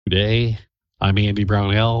today. I'm Andy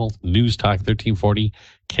Brownell, News Talk 1340,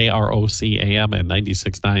 KROC AM and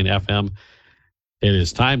 96.9 FM. It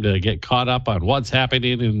is time to get caught up on what's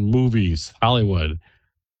happening in movies, Hollywood,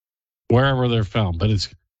 wherever they're filmed. But it's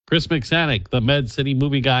Chris McSannick, the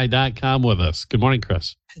MedCityMovieGuy.com with us. Good morning,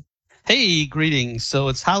 Chris. Hey, greetings. So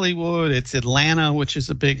it's Hollywood, it's Atlanta, which is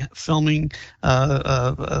a big filming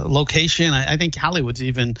location. I think Hollywood's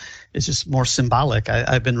even is just more symbolic.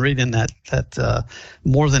 I've been reading that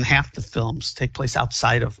more than half the films take place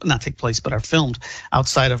outside of, not take place, but are filmed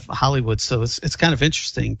outside of Hollywood. So it's kind of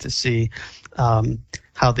interesting to see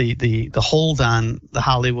how the hold on the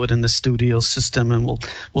Hollywood and the studio system, and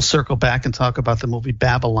we'll circle back and talk about the movie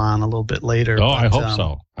Babylon a little bit later. Oh, I hope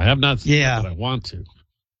so. I have not seen it, but I want to.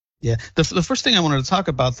 Yeah. The first thing I wanted to talk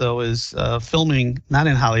about, though, is filming not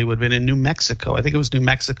in Hollywood, but in New Mexico. I think it was New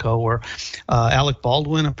Mexico where Alec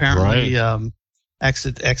Baldwin apparently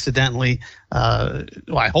accidentally, well,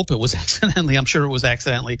 I hope it was accidentally, I'm sure it was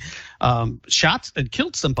accidentally, shot and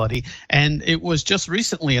killed somebody. And it was just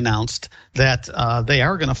recently announced that they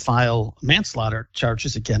are going to file manslaughter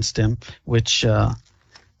charges against him, which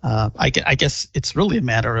I guess it's really a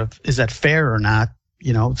matter of, is that fair or not?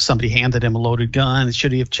 You know, if somebody handed him a loaded gun,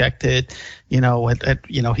 should he have checked it? You know,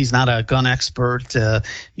 he's not a gun expert.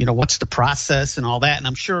 You know, what's the process and all that? And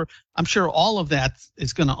I'm sure all of that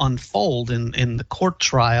is going to unfold in the court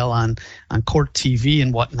trial on court TV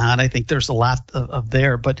and whatnot. I think there's a lot of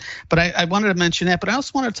there, but I wanted to mention that. But I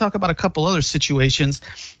also wanted to talk about a couple other situations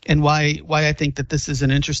and why I think that this is an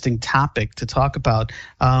interesting topic to talk about.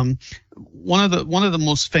 One of the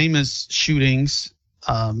most famous shootings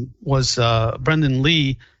was Brendan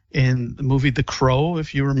Lee in the movie The Crow,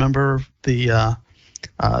 if you remember the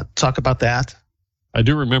talk about that. I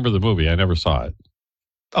do remember the movie. I never saw it.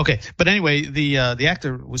 Okay, but anyway, the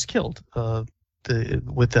actor was killed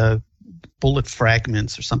with bullet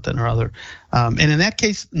fragments or something or other, and in that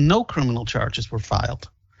case, no criminal charges were filed.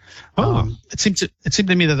 It seemed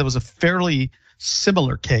to me that was a fairly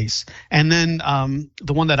similar case. And then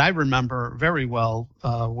the one that I remember very well,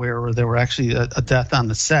 where there were actually a death on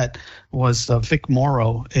the set, was Vic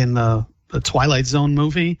Morrow in the Twilight Zone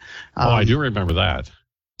movie. I do remember that.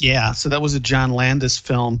 Yeah, so that was a John Landis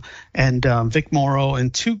film, and Vic Morrow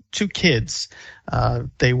and two kids.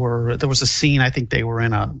 There was a scene, I think they were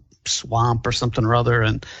in a swamp or something or other,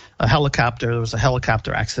 and there was a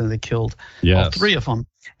helicopter accident that killed all three of them.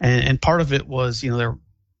 And part of it was, there were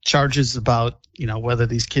charges about, whether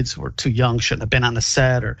these kids were too young, shouldn't have been on the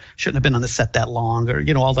set, or shouldn't have been on the set that long, or,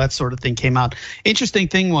 all that sort of thing came out. Interesting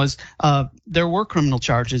thing was there were criminal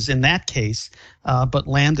charges in that case, but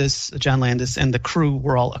John Landis and the crew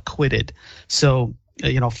were all acquitted. So,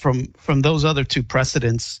 from those other two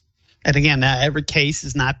precedents, and again, every case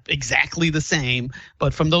is not exactly the same,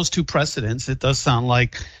 but from those two precedents, it does sound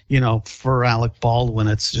like, for Alec Baldwin,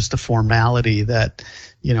 it's just a formality that,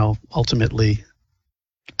 ultimately,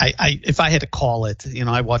 if I had to call it,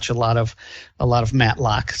 I watch a lot of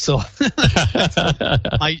Matlock, so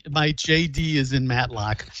my JD is in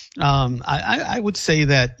Matlock. I would say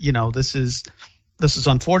that this is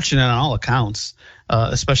unfortunate on all accounts,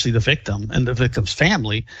 especially the victim and the victim's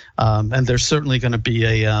family, and there's certainly going to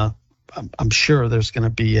be I'm sure there's going to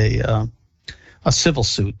be a civil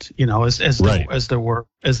suit, as there were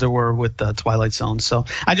with the Twilight Zone. So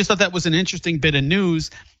I just thought that was an interesting bit of news.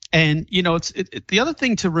 And, the other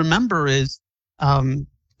thing to remember is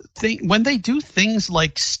when they do things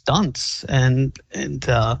like stunts and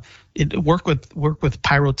work with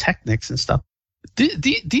pyrotechnics and stuff,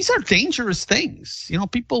 these are dangerous things.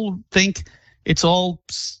 People think it's all,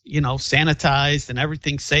 sanitized and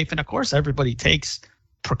everything's safe. And, of course, everybody takes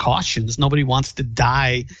precautions. Nobody wants to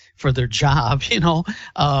die for their job,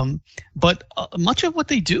 but much of what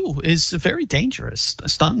they do is very dangerous.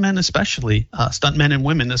 Stuntmen especially, stuntmen and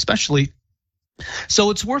women especially.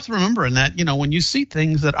 So it's worth remembering that, when you see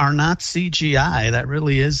things that are not CGI, that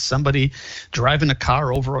really is somebody driving a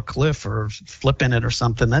car over a cliff or flipping it or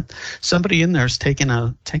something, that somebody in there is taking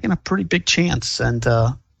a pretty big chance. And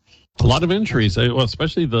a lot of injuries,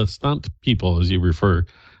 especially the stunt people, as you refer.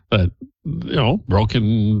 But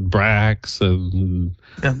broken backs, and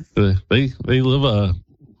they live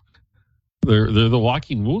they're the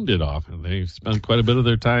walking wounded often. They spend quite a bit of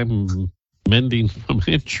their time mending from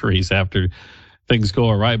injuries after things go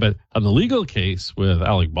awry. But on the legal case with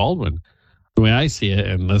Alec Baldwin, the way I see it,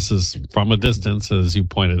 and this is from a distance, as you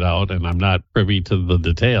pointed out, and I'm not privy to the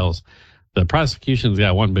details, the prosecution's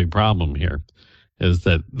got one big problem here, is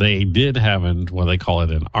that they did have what they call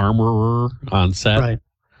it, an armorer on set. Right.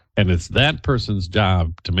 And it's that person's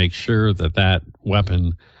job to make sure that that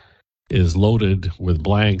weapon is loaded with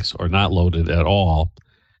blanks or not loaded at all.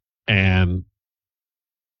 and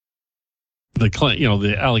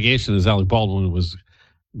the allegation is Alec Baldwin was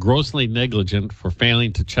grossly negligent for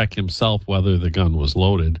failing to check himself whether the gun was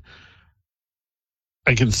loaded.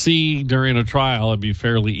 I can see during a trial it'd be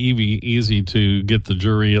fairly easy to get the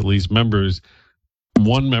jury, at least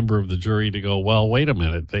one member of the jury, to go, well, wait a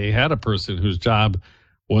minute. They had a person whose job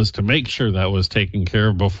was to make sure that was taken care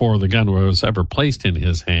of before the gun was ever placed in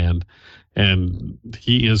his hand. And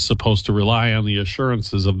he is supposed to rely on the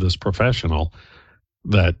assurances of this professional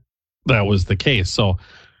that was the case. So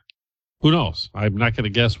who knows? I'm not going to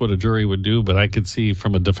guess what a jury would do, but I could see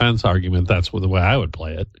from a defense argument that's the way I would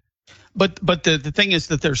play it. But the thing is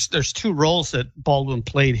that there's two roles that Baldwin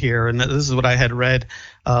played here, and this is what I had read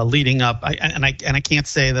leading up. I can't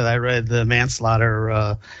say that I read the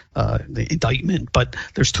manslaughter the indictment, but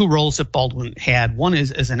there's two roles that Baldwin had. One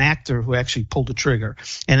is as an actor who actually pulled the trigger,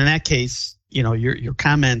 and in that case, your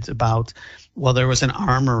comment about, well, there was an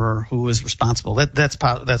armorer who was responsible. That's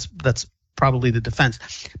probably the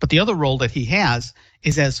defense. But the other role that he has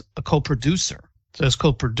is as a co-producer. So as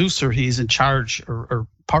co-producer, he's in charge or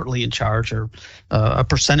partly in charge or a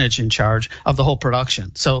percentage in charge of the whole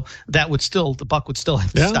production. So the buck would still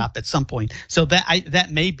have to stop at some point. So that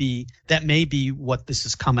may be what this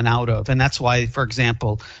is coming out of. And that's why, for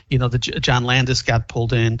example, the John Landis got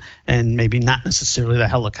pulled in, and maybe not necessarily the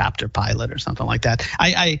helicopter pilot or something like that.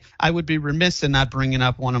 I would be remiss in not bringing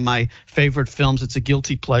up one of my favorite films. It's a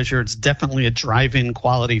guilty pleasure. It's definitely a drive-in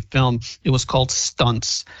quality film. It was called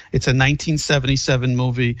Stunts. It's a 1977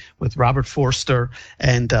 movie with Robert Forster,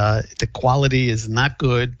 and the quality is not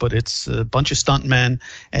good, but it's a bunch of stuntmen,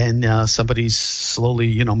 and somebody's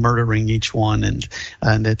slowly, murdering each one, and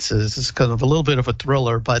it's kind of a little bit of a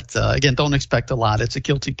thriller. But again, don't expect a lot. It's a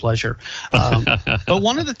guilty pleasure. But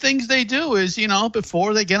one of the things they do is,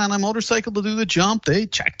 before they get on a motorcycle to do the jump, they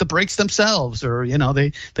check the brakes themselves, or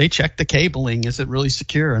they check the cabling. Is it really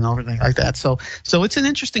secure and everything like that? So it's an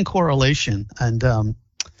interesting correlation, and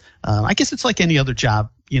I guess it's like any other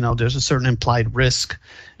job. There's a certain implied risk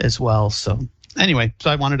as well. So anyway,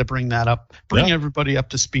 I wanted to bring that up, everybody up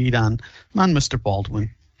to speed on Mr. Baldwin.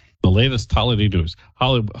 The latest Hollywood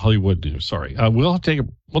news. Sorry, we'll take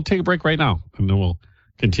a break right now, and then we'll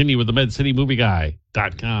continue with the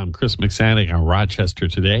MedCityMovieGuy.com. Chris McSannick on Rochester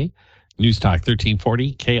Today, News Talk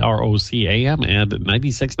 1340 KROC AM and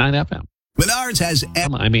 96.9 FM. Menards has.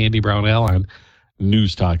 I'm Andy Brownell on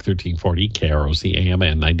News Talk 1340 KROC AM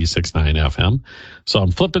and 96.9 FM. So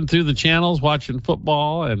I'm flipping through the channels, watching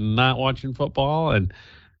football and not watching football, and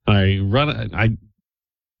I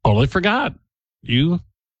totally forgot you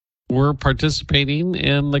were participating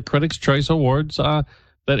in the Critics' Choice Awards that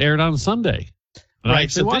aired on Sunday. And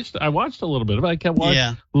right. I watched a little bit of it. I kept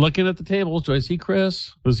looking at the tables. Do I see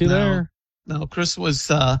Chris? Was he there? No, Chris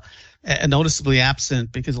was noticeably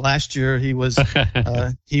absent, because last year he was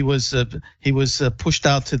pushed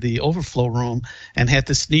out to the overflow room and had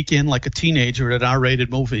to sneak in like a teenager at an R-rated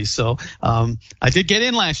movie. So I did get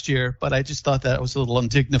in last year, but I just thought that was a little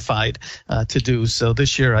undignified to do. So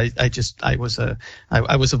this year I'm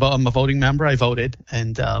a voting member. I voted,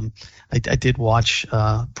 and I did watch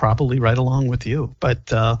probably right along with you.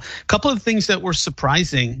 But a couple of things that were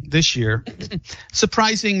surprising this year,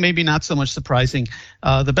 surprising, maybe not so much surprising.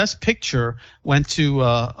 The Best Picture went to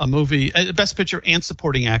a movie. Best Picture and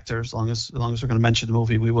Supporting Actor, as long as we're going to mention the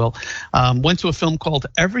movie, we will. Went to a film called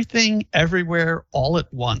Everything, Everywhere, All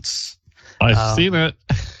at Once. I've seen it.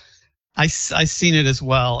 I seen it as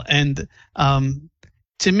well, and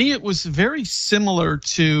to me, it was very similar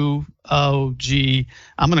to I'm going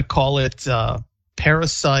to call it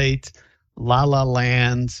Parasite, La La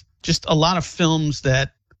Land, just a lot of films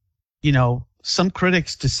that some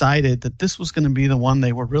critics decided that this was going to be the one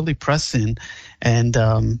they were really pressing, and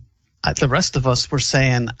the rest of us were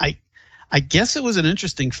saying, I guess it was an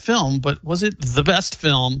interesting film, but was it the best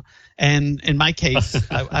film? And in my case,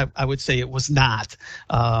 I would say it was not.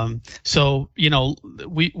 So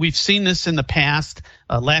we've seen this in the past.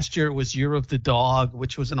 Last year it was Year of the Dog,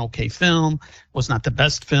 which was an okay film, was not the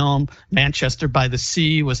best film. Manchester by the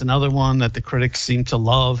Sea was another one that the critics seemed to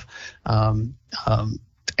love. And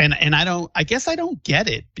I guess I don't get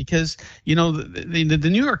it, because the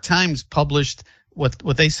New York Times published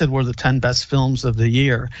what they said were the 10 best films of the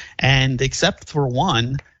year, and except for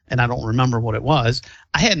one, and I don't remember what it was,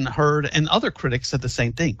 I hadn't heard, and other critics said the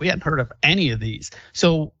same thing. We hadn't heard of any of these.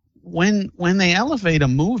 So when they elevate a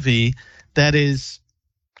movie that is,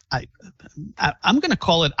 I'm going to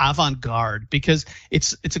call it avant-garde, because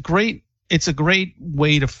it's a great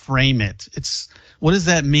way to frame it. What does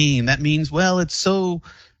that mean? That means, well, it's so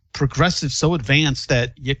progressive, so advanced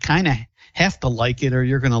that you kind of have to like it or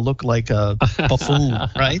you're going to look like a buffoon,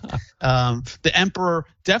 right? The Emperor,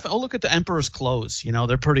 look at the Emperor's clothes.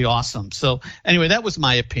 They're pretty awesome. So anyway, that was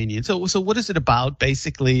my opinion. So what is it about,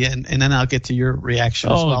 basically? And then I'll get to your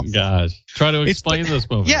reaction as well. Oh, gosh. Try to explain this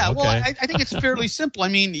movie. Yeah, okay. well, I think it's fairly simple. I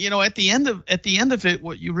mean, at the end of it,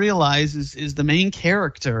 what you realize is the main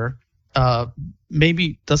character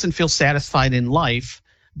maybe doesn't feel satisfied in life,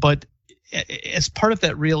 but as part of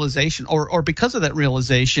that realization, or because of that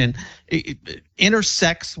realization, it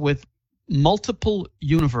intersects with multiple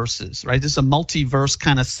universes, right? This is a multiverse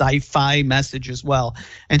kind of sci-fi message as well.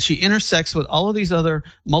 And she intersects with all of these other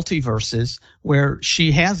multiverses where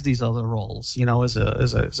she has these other roles, as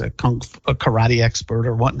a karate expert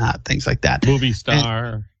or whatnot, things like that. Movie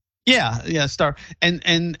star. Yeah, star.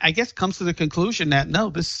 And I guess comes to the conclusion that no,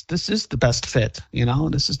 this is the best fit,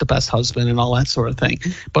 this is the best husband and all that sort of thing.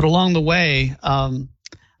 But along the way,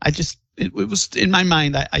 it was in my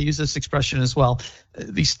mind, I use this expression as well,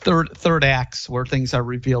 these third acts where things are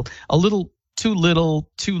revealed a little, too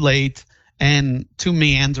late, and too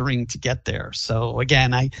meandering to get there. So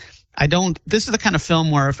again, I don't, this is the kind of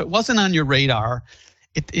film where if it wasn't on your radar,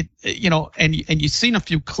 and you've seen a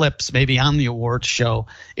few clips maybe on the awards show,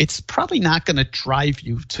 it's probably not going to drive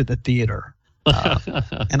you to the theater.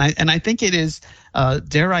 And I think it is,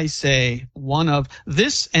 dare I say, one of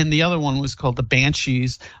this, and the other one was called The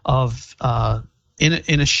Banshees of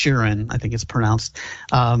Inisherin, I think it's pronounced,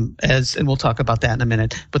 and we'll talk about that in a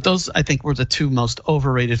minute. But those, I think, were the two most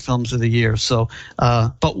overrated films of the year. So,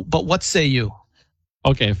 but what say you?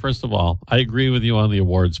 Okay, first of all, I agree with you on the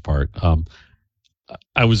awards part.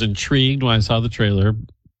 I was intrigued when I saw the trailer,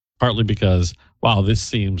 partly because, wow, this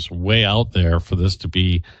seems way out there for this to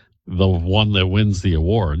be the one that wins the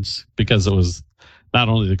awards, because it was not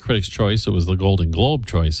only the Critics' Choice, it was the Golden Globe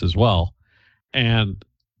choice as well. And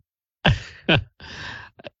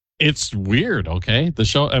it's weird, okay? The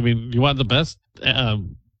show, I mean, you want the best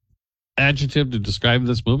adjective to describe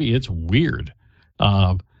this movie? It's weird.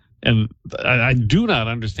 And I do not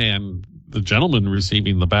understand the gentleman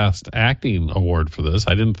receiving the Best Acting Award for this.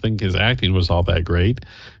 I didn't think his acting was all that great.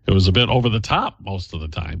 It was a bit over the top most of the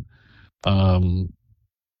time.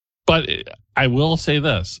 But I will say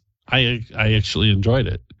this. I actually enjoyed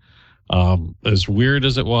it. As weird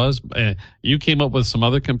as it was, you came up with some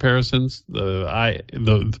other comparisons.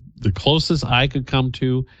 The closest I could come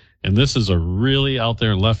to, and this is a really out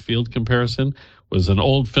there left field comparison, was an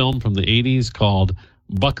old film from the 80s called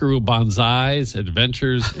Buckaroo Banzai's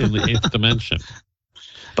Adventures in the Eighth Dimension.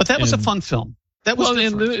 But that was a fun film. That was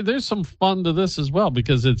and there's some fun to this as well,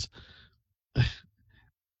 because it's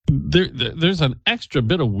there's an extra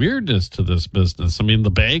bit of weirdness to this business. I mean,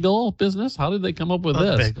 the bagel business, how did they come up with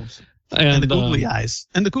this? Bagels. And the googly eyes.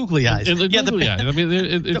 And the googly eyes. And the googly eyes. I mean,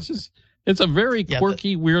 it's a very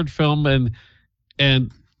quirky, weird film.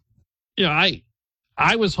 And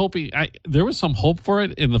I was hoping, there was some hope for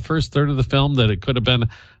it in the first third of the film, that it could have been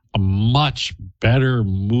a much better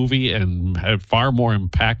movie and far more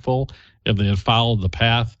impactful if they had followed the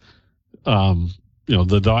path,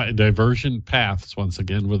 the diversion paths once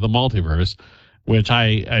again with the multiverse, which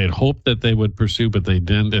I had hoped that they would pursue, but they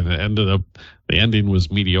didn't, and it ended up, the ending was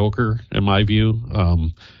mediocre in my view.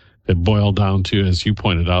 It boiled down to, as you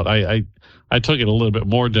pointed out, I took it a little bit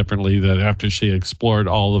more differently, that after she explored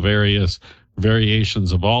all the various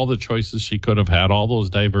variations of all the choices she could have had, all those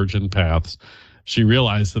divergent paths, she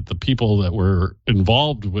realized that the people that were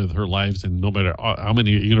involved with her lives, and no matter how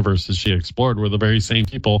many universes she explored, were the very same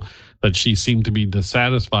people that she seemed to be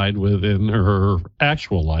dissatisfied with in her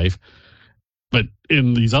actual life. But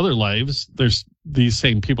in these other lives, there's these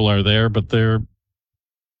same people are there, but they're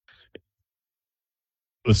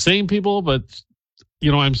the same people, but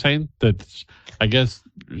you know what I'm saying? That I guess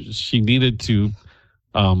she needed to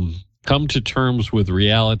come to terms with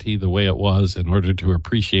reality the way it was in order to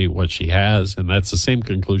appreciate what she has. And that's the same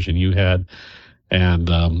conclusion you had. And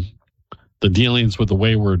the dealings with the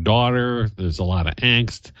wayward daughter, there's a lot of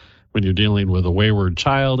angst when you're dealing with a wayward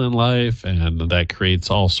child in life, and that creates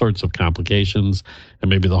all sorts of complications. And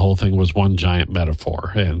maybe the whole thing was one giant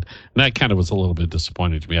metaphor. And that kind of was a little bit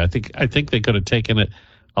disappointing to me. I think they could have taken it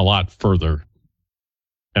a lot further.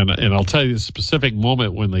 And I'll tell you, the specific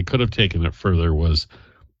moment when they could have taken it further was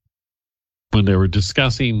when they were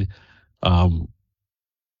discussing where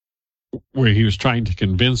he was trying to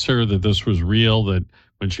convince her that this was real, that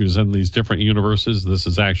when she was in these different universes, this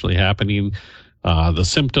is actually happening. The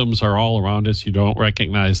symptoms are all around us. You don't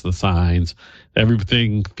recognize the signs.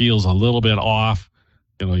 Everything feels a little bit off.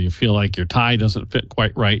 You know, you feel like your tie doesn't fit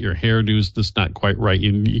quite right. Your hairdo's just not quite right.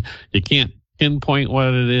 You can't pinpoint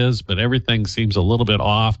what it is, but everything seems a little bit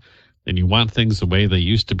off. and you want things the way they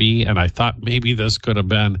used to be. And I thought maybe this could have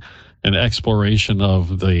been an exploration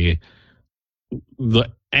of the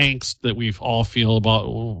angst that we all feel about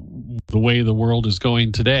the way the world is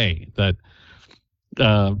going today. That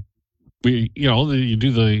you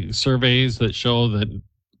do the surveys that show that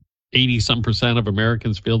 80% of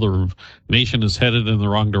Americans feel the nation is headed in the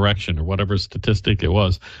wrong direction, or whatever statistic it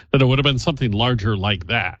was, that it would have been something larger like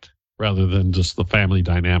that rather than just the family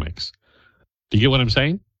dynamics. Do you get what I'm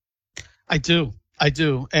saying? I do.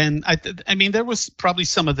 And I mean, there was probably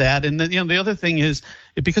some of that. And then, the other thing is,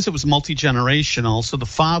 because it was multi-generational, so the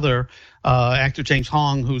father, actor James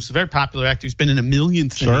Hong, who's a very popular actor, who's been in a million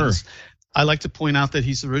things. Sure. I like to point out that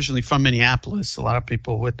he's originally from Minneapolis. A lot of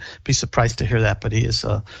people would be surprised to hear that, but he is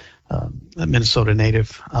a Minnesota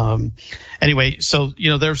native. Anyway, so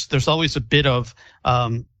there's always a bit of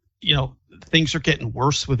things are getting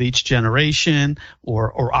worse with each generation,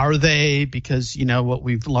 or are they? Because what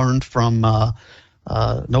we've learned from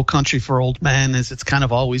No Country for Old Men is it's kind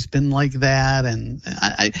of always been like that. And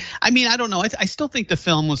I mean, I don't know. I still think the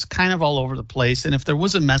film was kind of all over the place. And if there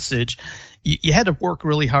was a message, you had to work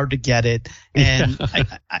really hard to get it. And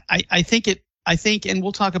I think, and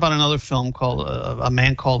we'll talk about another film called A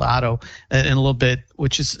Man Called Otto in a little bit,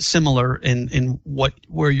 which is similar in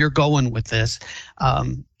where you're going with this.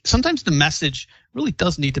 Sometimes the message really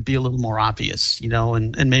does need to be a little more obvious,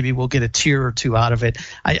 and maybe we'll get a tear or two out of it.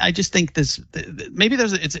 I just think maybe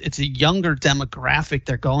it's a younger demographic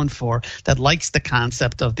they're going for that likes the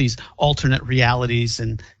concept of these alternate realities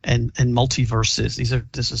and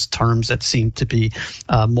multiverses. This is terms that seem to be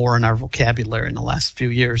more in our vocabulary in the last few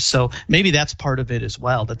years. So maybe that's part of it as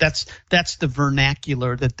well. That's the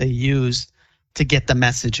vernacular that they use to get the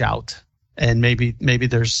message out, and maybe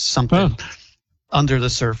there's something under the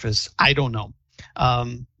surface. I don't know.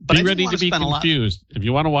 But be ready to be confused. If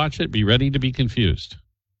you want to watch it, be ready to be confused.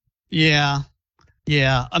 Yeah.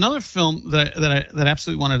 Another film that I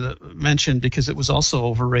absolutely wanted to mention, because it was also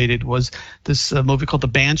overrated, was this movie called The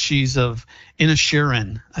Banshees of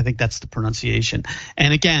Inisherin. I think that's the pronunciation.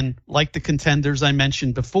 And again, like the Contenders I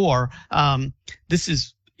mentioned before, this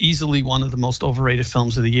is easily one of the most overrated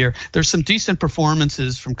films of the year. There's some decent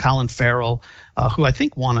performances from Colin Farrell, who I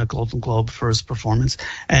think won a Golden Globe for his performance,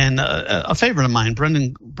 and a favorite of mine,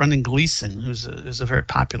 Brendan Gleeson, who's a very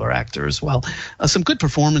popular actor as well. Some good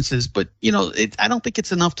performances, but I don't think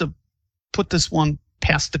it's enough to put this one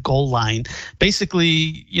past the goal line.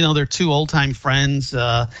 Basically, they're two old-time friends.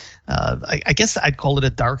 I guess I'd call it a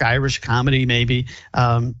dark Irish comedy, maybe.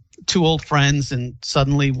 Two old friends, and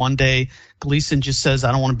suddenly one day Gleeson just says,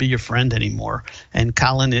 "I don't want to be your friend anymore." And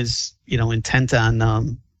Colin is, intent on,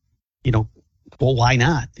 well, why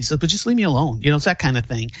not? He said, "But just leave me alone." It's that kind of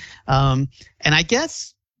thing. And I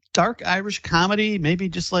guess dark Irish comedy, maybe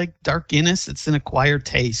just like dark Guinness, it's an acquired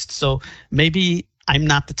taste. So maybe I'm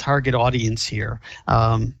not the target audience here.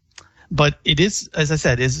 But it is, as I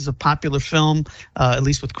said, it is a popular film, at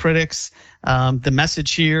least with critics. The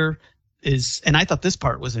message here is, and I thought this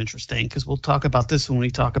part was interesting, because we'll talk about this when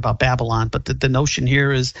we talk about Babylon, but the notion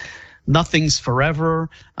here is nothing's forever.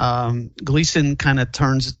 Gleeson kind of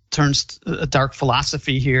turns a dark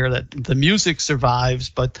philosophy here, that the music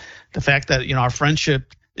survives, but the fact that our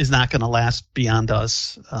friendship is not going to last beyond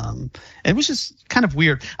us. It was just kind of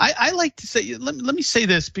weird. I like to say, let me say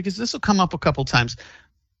this, because this will come up a couple times.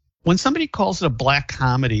 When somebody calls it a black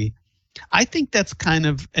comedy, I think that's kind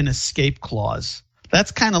of an escape clause. That's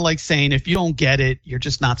kind of like saying, if you don't get it, you're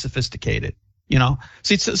just not sophisticated,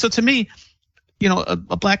 See, so to me,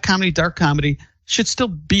 a black comedy, dark comedy should still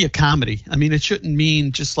be a comedy. I mean, it shouldn't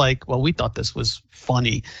mean just like, well, we thought this was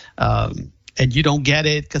funny, and you don't get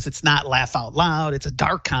it because it's not laugh out loud. It's a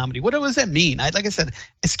dark comedy. What does that mean? Like I said,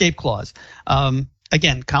 escape clause.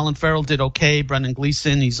 Again, Colin Farrell did okay. Brendan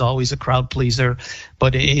Gleeson, he's always a crowd pleaser.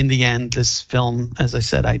 But in the end, this film, as I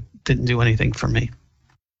said, I didn't do anything for me.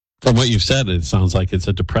 From what you've said, it sounds like it's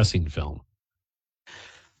a depressing film.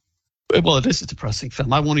 Well, it is a depressing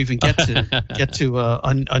film. I won't even get to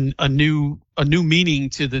a new meaning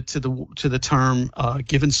to the term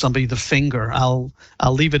giving somebody the finger. I'll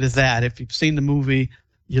leave it as that. If you've seen the movie,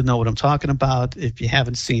 you'll know what I'm talking about. If you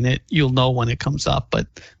haven't seen it, you'll know when it comes up. But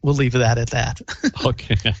we'll leave that at that.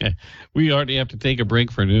 Okay, we already have to take a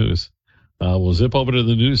break for news. We'll zip over to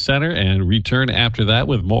the news center and return after that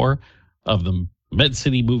with more of the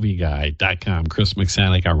MedCityMovieGuide.com. Chris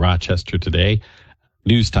McSannick on Rochester Today.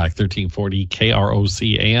 News Talk 1340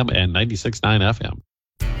 KROC AM and 96.9 FM.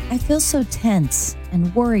 I feel so tense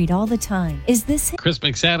and worried all the time. Is this Chris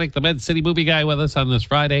McSannick, the Med City Movie Guy, with us on this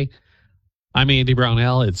Friday. I'm Andy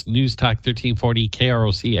Brownell. It's News Talk 1340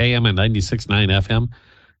 KROC AM and 96.9 FM.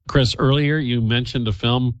 Chris, earlier you mentioned a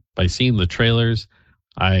film by seeing the trailers.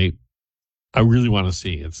 I really want to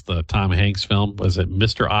see. It's the Tom Hanks film. Was it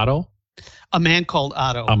Mr. Otto? A Man Called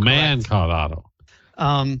Otto. A Man Called Otto.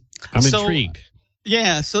 I'm intrigued.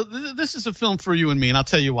 Yeah, so this is a film for you and me, and I'll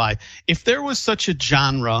tell you why. If there was such a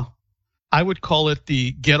genre, I would call it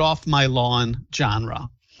the get off my lawn genre.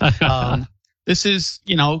 This is,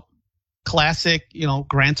 classic,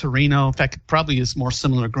 Gran Torino. In fact, it probably is more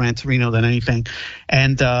similar to Gran Torino than anything.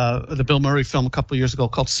 And the Bill Murray film a couple of years ago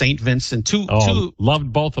called St. Vincent. Two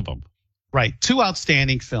loved both of them. Right. Two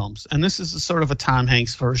outstanding films. And this is a sort of a Tom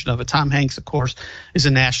Hanks version of it. Tom Hanks, of course, is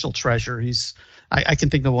a national treasure. I can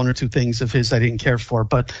think of one or two things of his I didn't care for,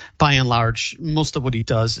 but by and large, most of what he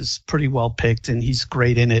does is pretty well picked, and he's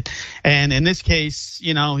great in it. And in this case,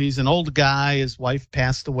 he's an old guy. His wife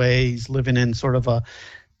passed away. He's living in sort of a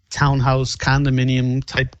townhouse condominium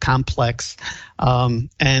type complex.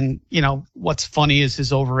 And what's funny is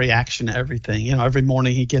his overreaction to everything. Every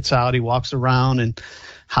morning he gets out, he walks around and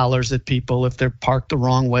hollers at people if they're parked the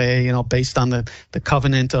wrong way, based on the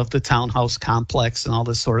covenant of the townhouse complex and all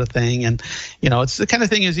this sort of thing. And, it's the kind of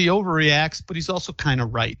thing is he overreacts, but he's also kind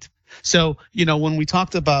of right. So, when we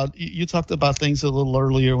talked about, you talked about things a little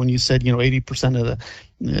earlier when you said, 80% of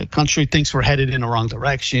the country thinks we're headed in the wrong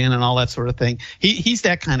direction and all that sort of thing. He's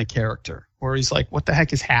that kind of character where he's like, what the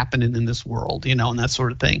heck is happening in this world, and that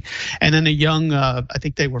sort of thing. And then a young, I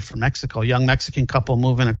think they were from Mexico, young Mexican couple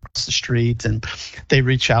moving across the street, and they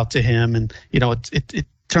reach out to him, and, it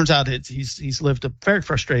turns out he's lived a very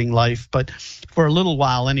frustrating life, but for a little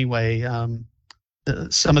while anyway,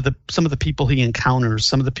 some of the people he encounters,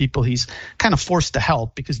 some of the people he's kind of forced to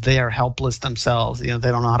help because they are helpless themselves. They don't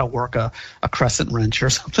know how to work a crescent wrench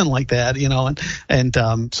or something like that.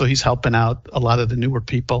 And so he's helping out a lot of the newer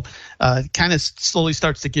people. Kind of slowly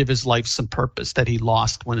starts to give his life some purpose that he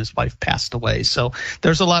lost when his wife passed away. So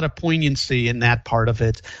there's a lot of poignancy in that part of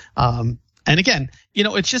it. And again,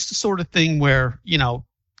 it's just the sort of thing where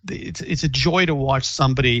it's a joy to watch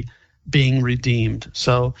somebody being redeemed.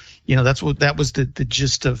 So, that was the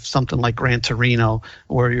gist of something like Gran Torino,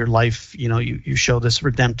 where your life, you show this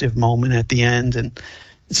redemptive moment at the end. And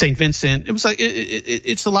St. Vincent, it was like,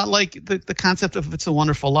 it's a lot like the concept of It's a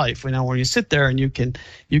Wonderful Life, where you sit there and you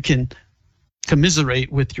can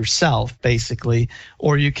commiserate with yourself, basically,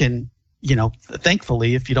 or you can,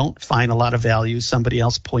 thankfully, if you don't find a lot of value, somebody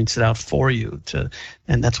else points it out for you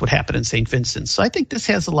and that's what happened in St. Vincent. So I think this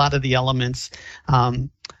has a lot of the elements.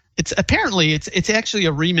 It's actually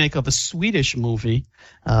a remake of a Swedish movie.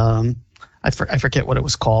 I forget what it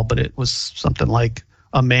was called, but it was something like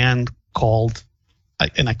A Man Called,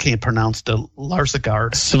 and I can't pronounce the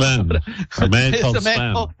Larsgaard. Sven. A Man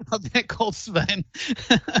Called Sven.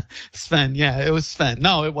 Sven. Yeah, it was Sven.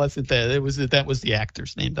 No, it wasn't that. That was the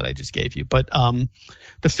actor's name that I just gave you. But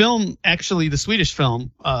the film, actually, the Swedish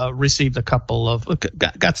film, received a couple of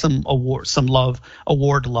got some award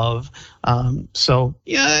love. So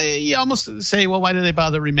yeah, you almost say, well, why did they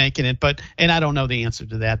bother remaking it? And I don't know the answer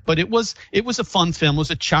to that. But it was a fun film. It was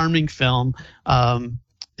a charming film.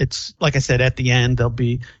 It's like I said, at the end there'll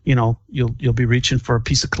be, you'll be reaching for a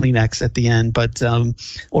piece of Kleenex at the end, but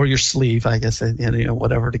or your sleeve, I guess,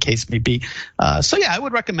 whatever the case may be. So yeah, I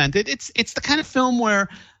would recommend it. It's the kind of film where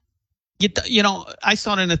I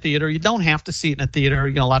saw it in a theater. You don't have to see it in a theater.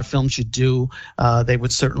 A lot of films you do. They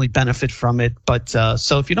would certainly benefit from it. But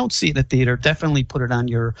so if you don't see it in a theater, definitely put it on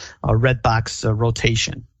your Redbox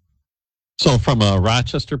rotation. So from a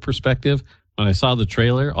Rochester perspective, when I saw the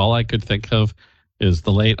trailer, all I could think of is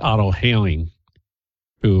the late Otto Haling,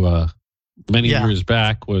 who many years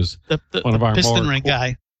back was one of our piston ring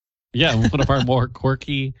guy. Yeah, one of our more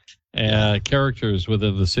quirky characters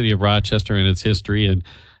within the city of Rochester and its history.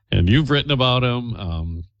 And you've written about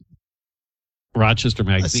him. Rochester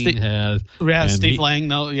Magazine has. Yeah, Steve Lang.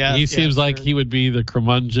 No, yeah. He seems like he would be the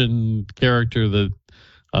curmudgeon character that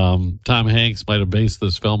Tom Hanks might have based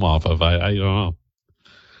this film off of. I don't know.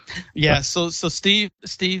 Yeah, so Steve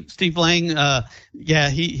Lang,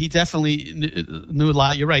 he definitely knew a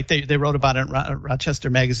lot. You're right. They wrote about it in Rochester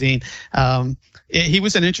Magazine. He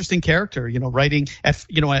was an interesting character, writing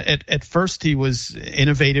at first he was an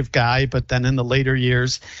innovative guy, but then in the later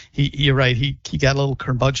years, you're right, he got a little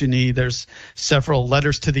curmudgeon-y. There's several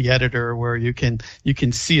letters to the editor where you can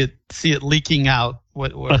see it leaking out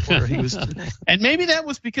where he was, and maybe that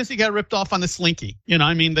was because he got ripped off on the Slinky.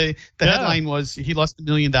 The headline was he lost $1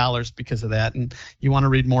 million because of that. And you want to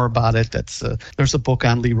read more about it? That's there's a book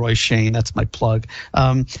on Leroy Shane. That's my plug.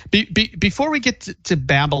 Before we get to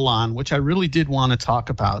Babylon, which I really did want to talk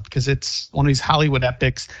about because it's one of these Hollywood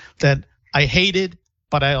epics that I hated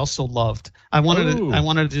but I also loved. I wanted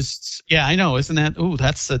to just, yeah, I know, isn't that? Ooh,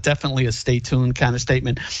 that's definitely a stay tuned kind of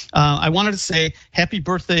statement. I wanted to say happy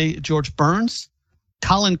birthday, George Burns,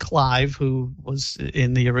 Colin Clive, who was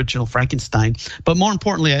in the original Frankenstein. But more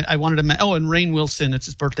importantly, I wanted to and Rainn Wilson, it's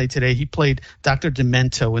his birthday today. He played Dr.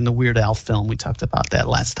 Demento in the Weird Al film. We talked about that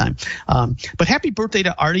last time. But happy birthday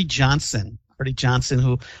to Artie Johnson. Artie Johnson,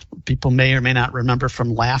 who people may or may not remember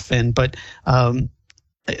from Laugh-In, but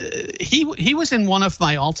he was in one of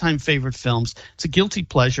my all-time favorite films. It's a guilty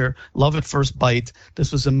pleasure, Love at First Bite.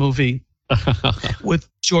 This was a movie with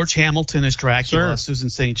George Hamilton as Dracula, sure. Susan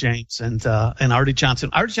St. James, and Artie Johnson.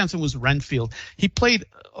 Artie Johnson was Renfield. He played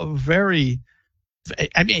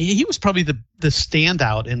he was probably the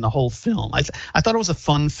standout in the whole film. I thought it was a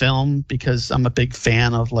fun film because I'm a big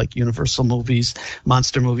fan of like Universal movies,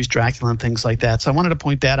 monster movies, Dracula, and things like that. So I wanted to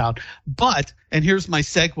point that out. And here's my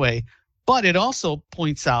segue. But it also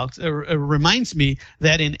points out, it reminds me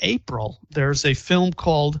that in April, there's a film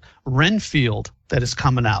called Renfield that is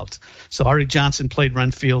coming out. So Artie Johnson played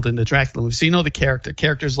Renfield in the Dracula movie. So you know the character.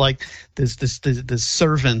 Character's like this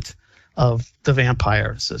servant of the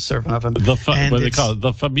vampire. It's a servant of him. What do they call it?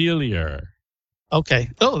 The familiar. Okay.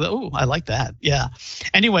 Oh, I like that. Yeah.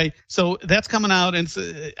 Anyway, so that's coming out, and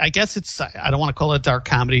I guess I don't want to call it a dark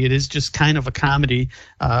comedy. It is just kind of a comedy.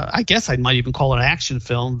 I guess I might even call it an action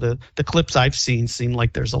film. The clips I've seen seem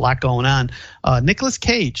like there's a lot going on. Nicolas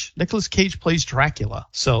Cage plays Dracula.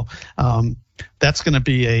 So that's going to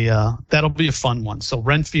be that'll be a fun one. So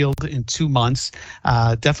Renfield in 2 months.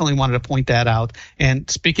 Definitely wanted to point that out.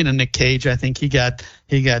 And speaking of Nick Cage, I think he got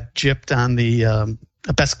gypped on the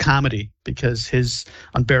best comedy because his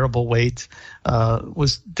Unbearable Weight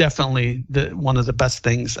was definitely one of the best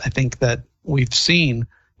things I think that we've seen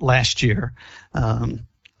last year.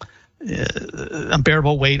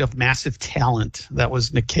 Unbearable Weight of Massive Talent. That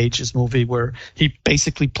was Nick Cage's movie where he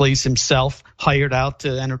basically plays himself, hired out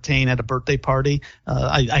to entertain at a birthday party.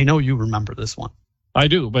 I know you remember this one. I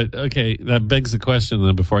do, but okay, that begs the question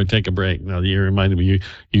then before I take a break. Now you reminded me,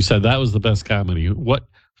 you said that was the best comedy.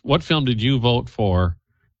 What film did you vote for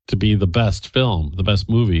to be the best film, the best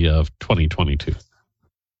movie of 2022?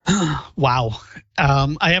 Wow.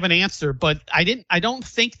 I have an answer, but I don't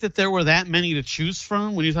think that there were that many to choose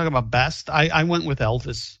from when you talk about best. I went with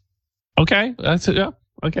Elvis. Okay. That's it. Yeah.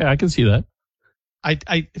 Okay. I can see that.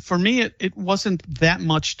 For me, it wasn't that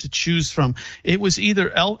much to choose from. It was going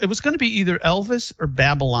to be either Elvis or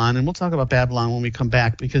Babylon, and we'll talk about Babylon when we come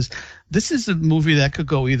back because this is a movie that could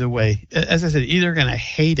go either way. As I said, either going to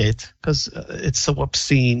hate it because it's so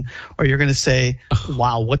obscene, or you're going to say,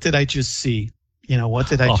 "Wow, what did I just see?" You know, what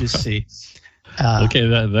did I just see? Okay,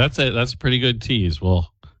 that's it. That's a pretty good tease. We'll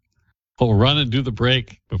run and do the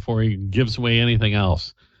break before he gives away anything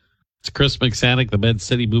else. It's Chris McSannick, the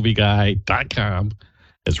MedCityMovieGuy.com.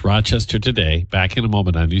 It's Rochester Today. Back in a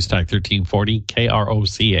moment on Newstalk 1340,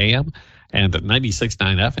 KROC AM, and 96.9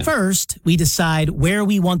 FM. First, we decide where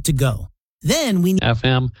we want to go. Then we...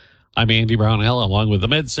 FM. I'm Andy Brownell, along with the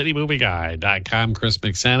MedCityMovieGuy.com, Chris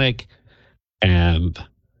McSannick. And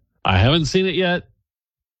I haven't seen it yet.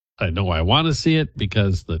 I know I want to see it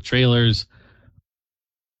because the trailers,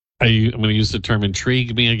 I'm going to use the term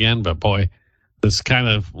intrigue me again, but boy, this kind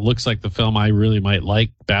of looks like the film I really might like,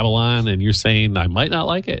 Babylon, and you're saying I might not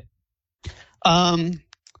like it. I'm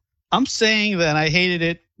saying that I hated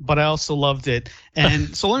it, but I also loved it.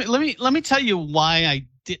 And so let me tell you why I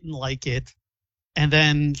didn't like it. And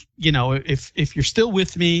then, you know, if you're still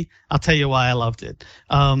with me, I'll tell you why I loved it.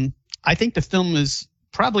 I think the film is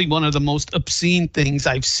probably one of the most obscene things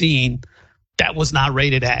I've seen that was not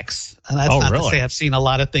rated X. And that's not really to say I've seen a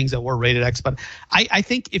lot of things that were rated X, but I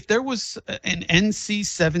think if there was an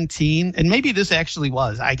NC-17, and maybe this actually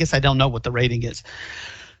was, I guess I don't know what the rating is.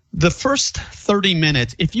 The first 30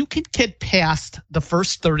 minutes, if you could get past the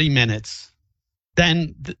first 30 minutes,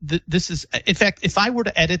 then this is, in fact, if I were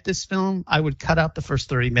to edit this film, I would cut out the first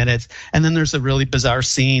 30 minutes. And then there's a really bizarre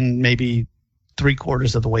scene, maybe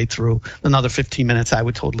 3/4 of the way through, another 15 minutes I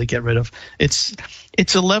would totally get rid of. It's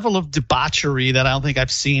a level of debauchery that I don't think I've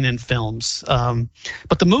seen in films.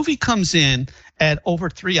 But the movie comes in at over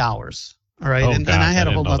 3 hours. All right. And I had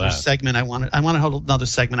a whole other segment I wanted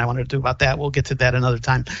to do about that. We'll get to that another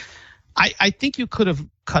time. I think you could have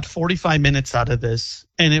cut 45 minutes out of this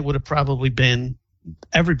and it would have probably been,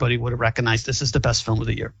 everybody would have recognized this is the best film of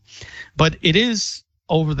the year. But it is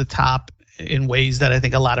over the top in ways that I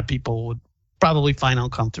think a lot of people would probably find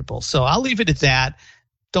uncomfortable. So I'll leave it at that.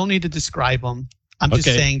 Don't need to describe them. I'm just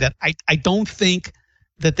saying that I don't think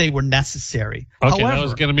that they were necessary. Okay, however, that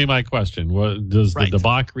was going to be my question. Does the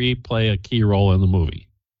debauchery play a key role in the movie?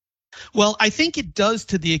 Well, I think it does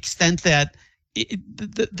to the extent that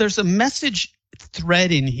there's a message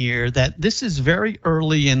thread in here that this is very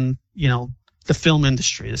early in, the film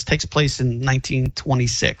industry. This takes place in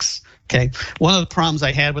 1926. Okay. One of the problems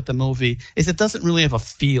I had with the movie is it doesn't really have a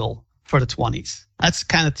feel for the 20s. That's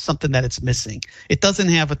kind of something that it's missing. It doesn't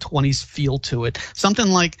have a 20s feel to it. Something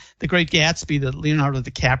like The Great Gatsby that Leonardo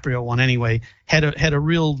DiCaprio won anyway had a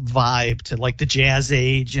real vibe to like the jazz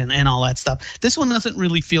age and all that stuff. This one doesn't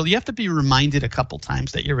really feel, you have to be reminded a couple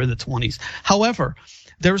times that you're in the 20s. However,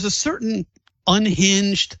 there's a certain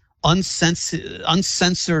unhinged,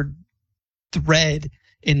 uncensored thread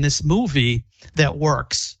in this movie that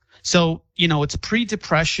works. So, it's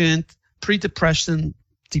depression,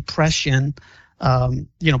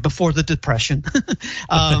 before the Depression,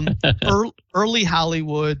 early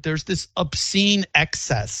Hollywood. There's this obscene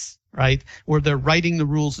excess, right, where they're writing the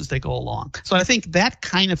rules as they go along. So I think that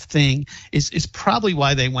kind of thing is probably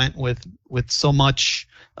why they went with so much,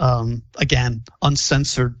 again,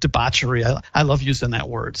 uncensored debauchery. I love using that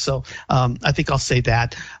word. So I think I'll say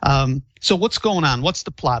that. So what's going on? What's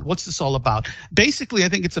the plot? What's this all about? Basically, I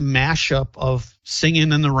think it's a mashup of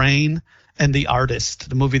Singing in the Rain and The Artist,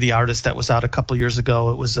 the movie The Artist that was out a couple years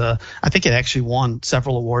ago. It was I think it actually won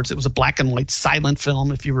several awards. It was a black and white silent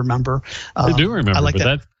film, if you remember. I do remember. I like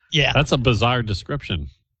that. Yeah, that's a bizarre description.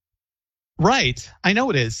 Right, I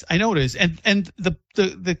know it is. And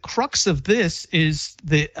the crux of this is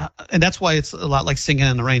and that's why it's a lot like Singing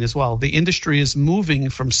in the Rain as well. The industry is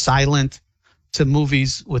moving from silent to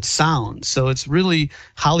movies with sound. So it's really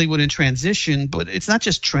Hollywood in transition, but it's not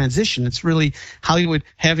just transition. It's really Hollywood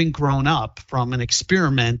having grown up from an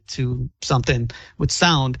experiment to something with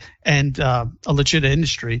sound and a legit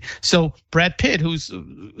industry. So Brad Pitt, who's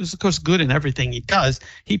of course good in everything he does,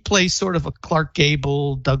 he plays sort of a Clark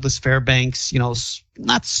Gable, Douglas Fairbanks,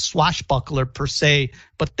 not swashbuckler per se,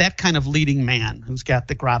 but that kind of leading man who's got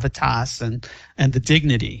the gravitas and the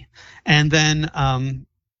dignity. And then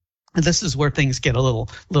and this is where things get a little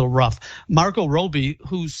rough. Margot Robbie,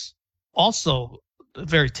 who's also a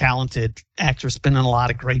very talented actress, been in a lot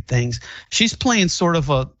of great things. She's playing sort of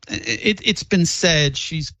it's been said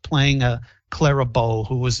she's playing a Clara Bow,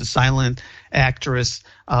 who was a silent actress,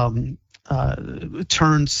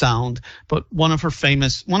 turned sound. But one of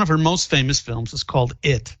her most famous films is called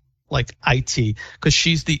It. Like IT, because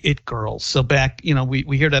she's the it girl. So back,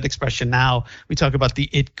 we hear that expression now. We talk about the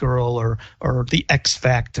it girl or the X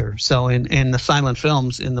factor. So in the silent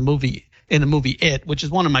films, in the movie It, which is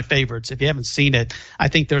one of my favorites. If you haven't seen it, I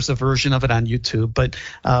think there's a version of it on YouTube. But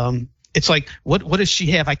it's like, what does she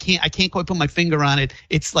have? I can't quite put my finger on it.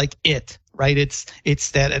 It's like It, right? It's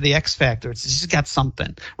that the X factor. She's got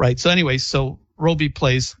something, right? So anyway, so Robbie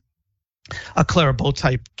plays a Clara Bow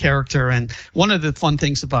type character. And one of the fun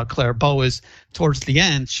things about Clara Bow is towards the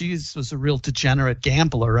end, she was a real degenerate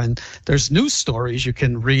gambler. And there's news stories you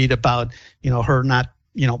can read about, her not,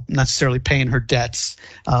 necessarily paying her debts,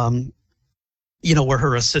 where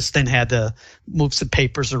her assistant had to move some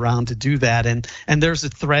papers around to do that. And there's a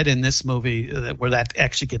thread in this movie where that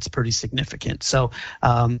actually gets pretty significant. So,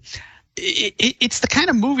 it's the kind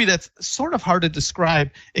of movie that's sort of hard to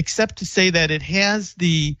describe, except to say that it has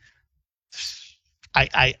the,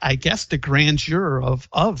 I guess, the grandeur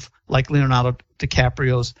of like Leonardo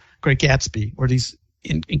DiCaprio's Great Gatsby, where these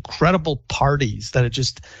incredible parties that are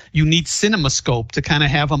just, you need CinemaScope to kind of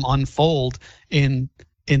have them unfold in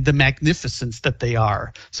the magnificence that they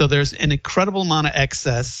are. So there's an incredible amount of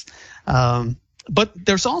excess, but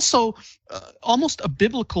there's also almost a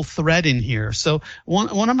biblical thread in here. So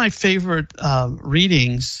one of my favorite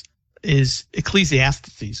readings is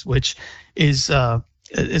Ecclesiastes, which is a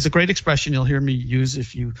great expression you'll hear me use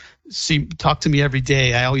if you talk to me every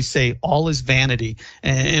day. I always say all is vanity.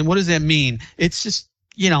 And what does that mean? It's just,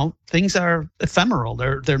 things are ephemeral.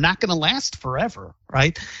 They're not going to last forever,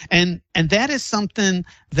 right? And that is something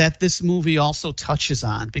that this movie also touches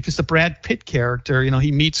on, because the Brad Pitt character,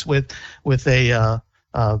 he meets with a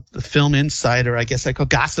film insider, I guess I call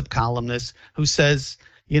gossip columnist, who says,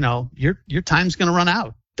 your time's going to run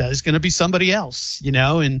out. There's going to be somebody else,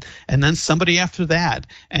 and then somebody after that.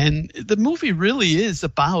 And the movie really is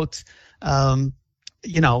about,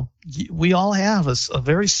 we all have a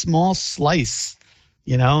very small slice,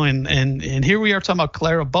 and here we are talking about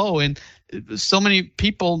Clara Bow, and so many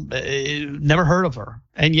people never heard of her.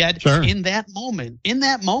 And yet sure. in that moment,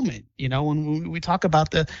 when we talk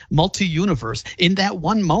about the multi-universe, in that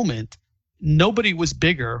one moment, nobody was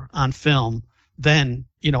bigger on film than,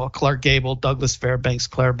 a Clark Gable, Douglas Fairbanks,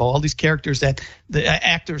 Clara Bow, all these characters that the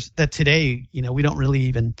actors that today, we don't really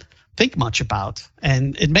even think much about.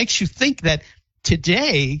 And it makes you think that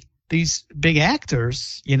today these big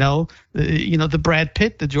actors, the Brad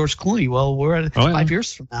Pitt, the George Clooney. Well, we're at 5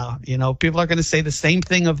 years from now, people are going to say the same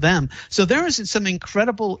thing of them. So there is some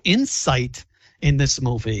incredible insight in this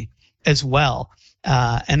movie as well.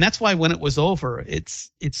 And that's why when it was over, it's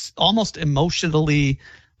almost emotionally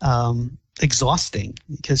exhausting,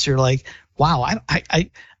 because you're like, wow,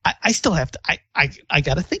 I still have to, I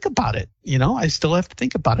got to think about it. I still have to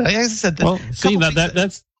think about it. As I said,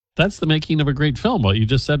 that's the making of a great film. What you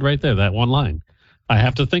just said right there, that one line, I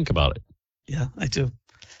have to think about it. Yeah, I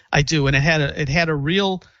do. And it had a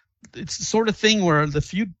real, it's the sort of thing where the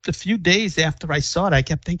few days after I saw it, I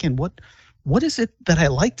kept thinking, what is it that I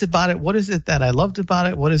liked about it? What is it that I loved about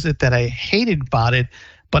it? What is it that I hated about it?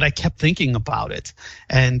 But I kept thinking about it.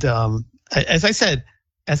 And as I said,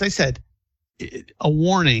 a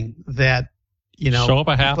warning that, show up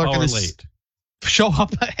a half hour late. Show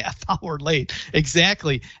up a half hour late.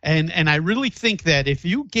 Exactly. And I really think that if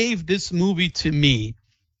you gave this movie to me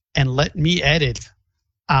and let me edit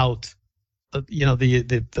out,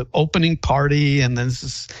 the opening party, and then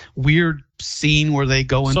this weird scene where they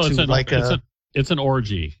go into it's an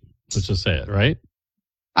orgy. Let's just say it, right?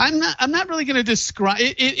 I'm not really going to describe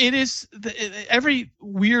it. It is every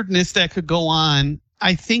weirdness that could go on,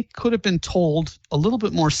 I think, could have been told a little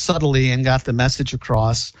bit more subtly and got the message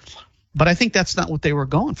across. But I think that's not what they were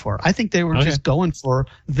going for. I think they were just going for,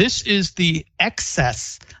 this is the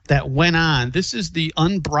excess that went on. This is the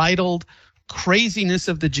unbridled craziness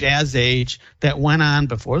of the jazz age that went on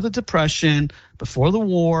before the Depression, before the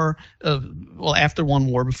war, after one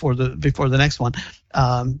war, before the next one.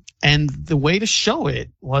 And the way to show it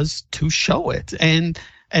was to show it. And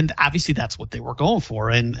obviously that's what they were going for.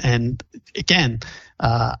 And again,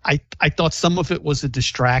 I thought some of it was a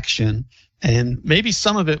distraction, and maybe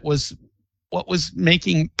some of it was what was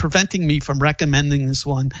preventing me from recommending this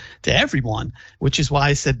one to everyone, which is why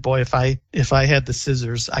I said, boy, if I had the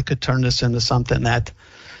scissors, I could turn this into something that,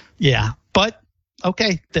 yeah, but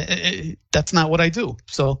okay, that's not what I do.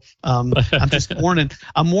 So I'm just warning.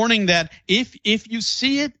 I'm warning that if you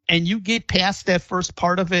see it and you get past that first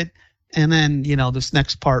part of it, and then, this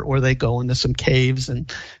next part where they go into some caves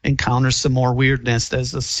and encounter some more weirdness,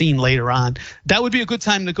 there's a scene later on. That would be a good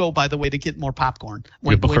time to go, by the way, to get more popcorn.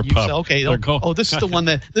 When you say, okay, this is the one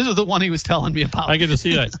this is the one he was telling me about. I get to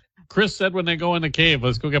see that. Chris said when they go in the cave,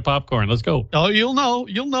 let's go get popcorn. Let's go. Oh, you'll know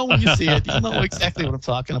when you see it. You'll know exactly what I'm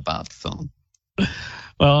talking about. So,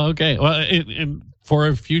 well, okay. Well, and for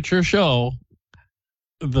a future show,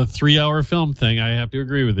 the 3-hour film thing, I have to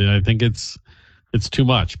agree with you. I think it's too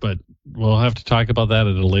much, but we'll have to talk about that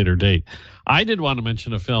at a later date. I did want to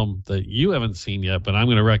mention a film that you haven't seen yet, but I'm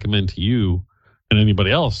going to recommend to you and anybody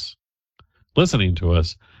else listening to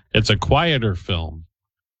us. It's a quieter film,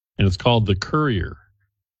 and it's called The Courier.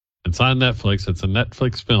 It's on Netflix. It's a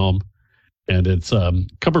Netflix film, and it's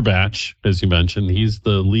Cumberbatch, as you mentioned. He's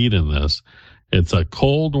the lead in this. It's a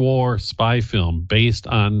Cold War spy film based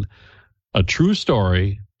on a true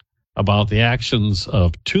story about the actions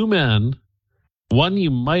of two men. One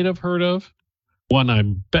you might have heard of, one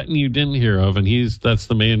I'm betting you didn't hear of, and that's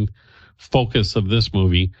the main focus of this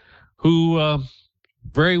movie, who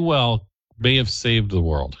very well may have saved the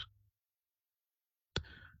world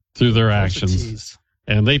through their actions.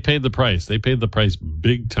 And they paid the price. They paid the price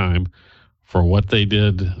big time for what they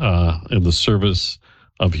did in the service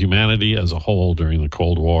of humanity as a whole during the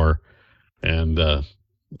Cold War. And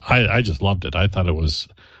I just loved it. I thought it was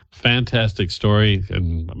a fantastic story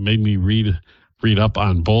and made me read up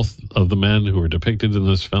on both of the men who were depicted in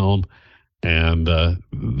this film, and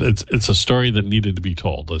it's a story that needed to be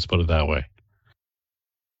told. Let's put it that way.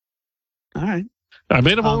 All right. I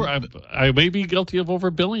made him over. I may be guilty of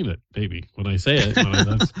overbilling it, maybe when I say it.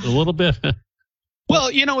 That's a little bit. Well,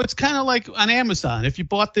 it's kind of like on Amazon. If you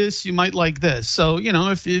bought this, you might like this. So,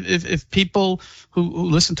 if people who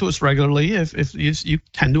listen to us regularly, if you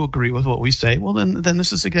tend to agree with what we say, well, then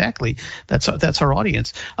this is exactly that's our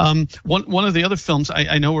audience. One of the other films,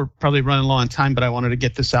 I know we're probably running low on time, but I wanted to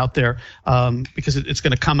get this out there because it's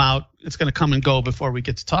going to come out. It's going to come and go before we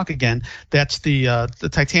get to talk again. That's the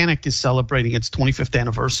Titanic is celebrating its 25th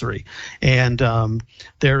anniversary, and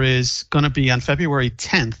there is going to be on February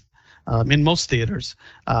 10th. In most theaters,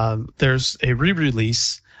 there's a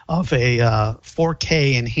re-release of a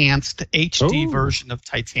 4K enhanced HD version of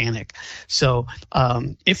Titanic. So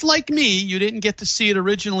if, like me, you didn't get to see it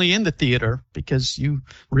originally in the theater because you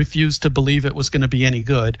refused to believe it was going to be any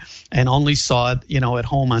good and only saw it, at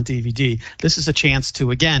home on DVD, this is a chance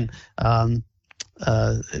to, again,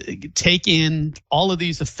 take in all of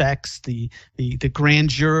these effects, the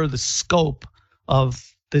grandeur, the scope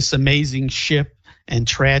of this amazing ship and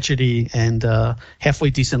tragedy and halfway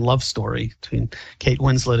decent love story between Kate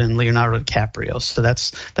Winslet and Leonardo DiCaprio. So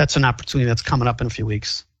that's an opportunity that's coming up in a few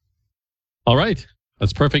weeks. All right.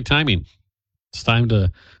 That's perfect timing. It's time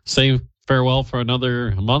to say farewell for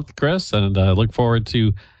another month, Chris, and look forward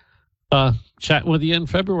to chatting with you in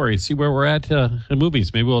February. See where we're at in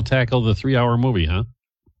movies. Maybe we'll tackle the 3-hour movie, huh?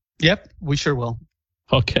 Yep, we sure will.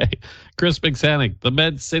 Okay. Chris Bigsanik, the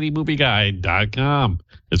MedCityMovieGuide.com.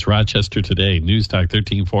 It's Rochester Today, News Talk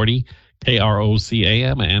 1340, KROC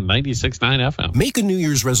AM and 96.9 FM. Make a New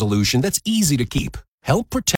Year's resolution that's easy to keep. Help protect